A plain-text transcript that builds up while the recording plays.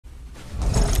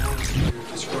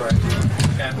describe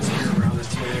the atmosphere around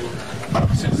this team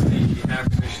since the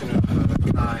acquisition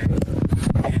of Kai,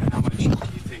 and how much do you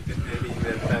think that maybe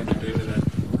that factored into that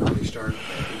early start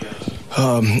for you guys?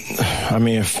 I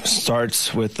mean, it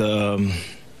starts with him.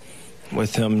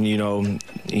 He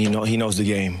knows the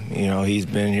game. He's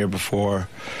been here before,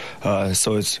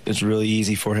 so it's really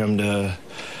easy for him to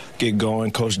get going.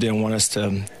 Coach didn't want us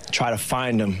to try to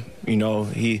find him.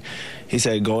 He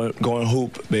said go and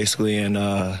hoop basically,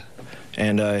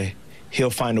 and he'll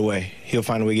find a way. He'll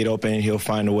find a way to get open. He'll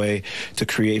find a way to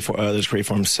create for others, create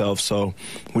for himself. So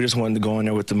we just wanted to go in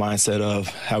there with the mindset of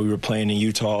how we were playing in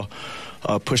Utah.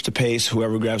 Push the pace,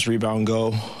 whoever grabs rebound,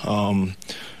 go.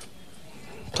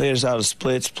 Play us out of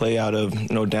splits, play out of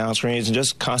down screens, and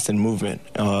just constant movement.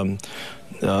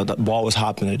 The ball was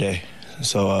hopping today,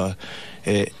 so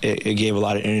it gave a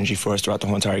lot of energy for us throughout the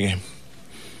whole entire game.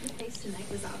 The pace tonight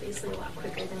was obviously a lot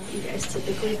quicker than what you guys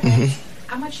typically play.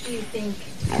 How much do you think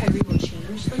Kyrie will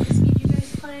change the speed you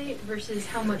guys play versus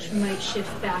how much might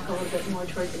shift back a little bit more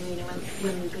toward the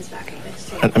when Luka's back in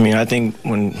this? I mean, I think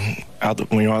when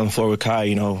you're on the floor with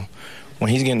Kai, when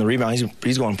he's getting the rebound,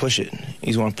 he's going to push it.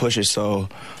 He's going to push it. So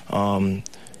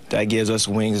that gives us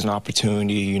wings an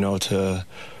opportunity, to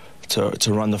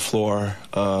run the floor,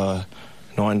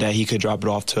 knowing that he could drop it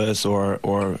off to us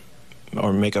or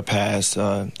make a pass.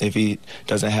 If he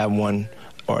doesn't have one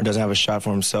or doesn't have a shot for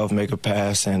himself, make a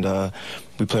pass, and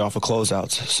we play off of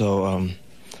closeouts. So,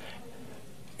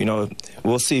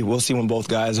 we'll see. We'll see when both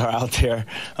guys are out there.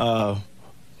 But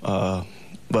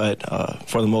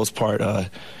for the most part,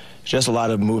 just a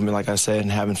lot of movement, like I said,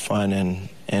 and having fun and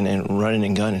running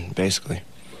and gunning, basically.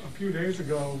 A few days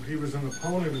ago, he was an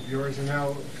opponent of yours, and now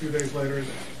a few days later,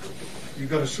 you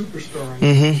got a superstar on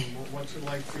your team. What's it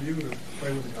like for you to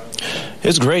play with a guy like that?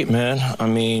 It's great, man. I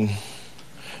mean,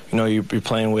 you're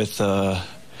playing with a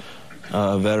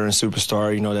veteran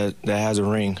superstar, that has a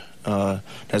ring,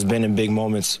 that's been in big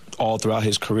moments all throughout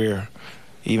his career,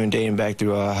 even dating back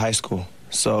through high school.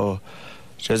 So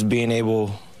just being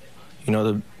able,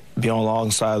 to be on the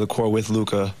long side of the court with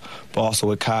Luka, but also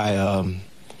with Kai,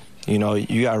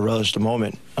 you got to relish the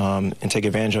moment and take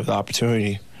advantage of the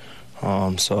opportunity.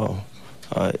 So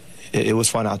it was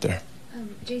fun out there.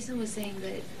 Jason was saying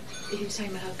that he was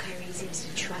talking about how Kyrie seems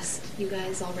to trust you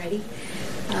guys already.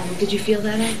 Did you feel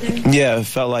that out there? Yeah, it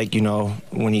felt like,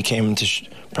 when he came to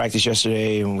practice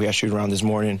yesterday and we had shoot around this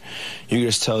morning, you could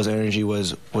just tell his energy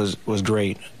was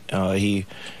great. He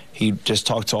just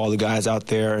talked to all the guys out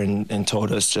there and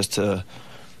told us just to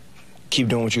keep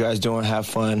doing what you guys doing, have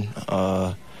fun.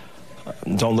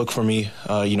 Don't look for me.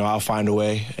 I'll find a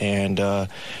way. And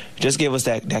just gave us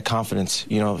that confidence.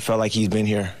 It felt like he's been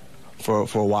here for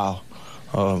a while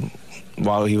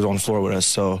he was on the floor with us.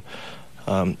 So,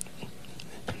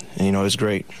 it's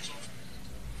great.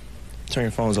 Turn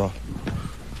your phones off.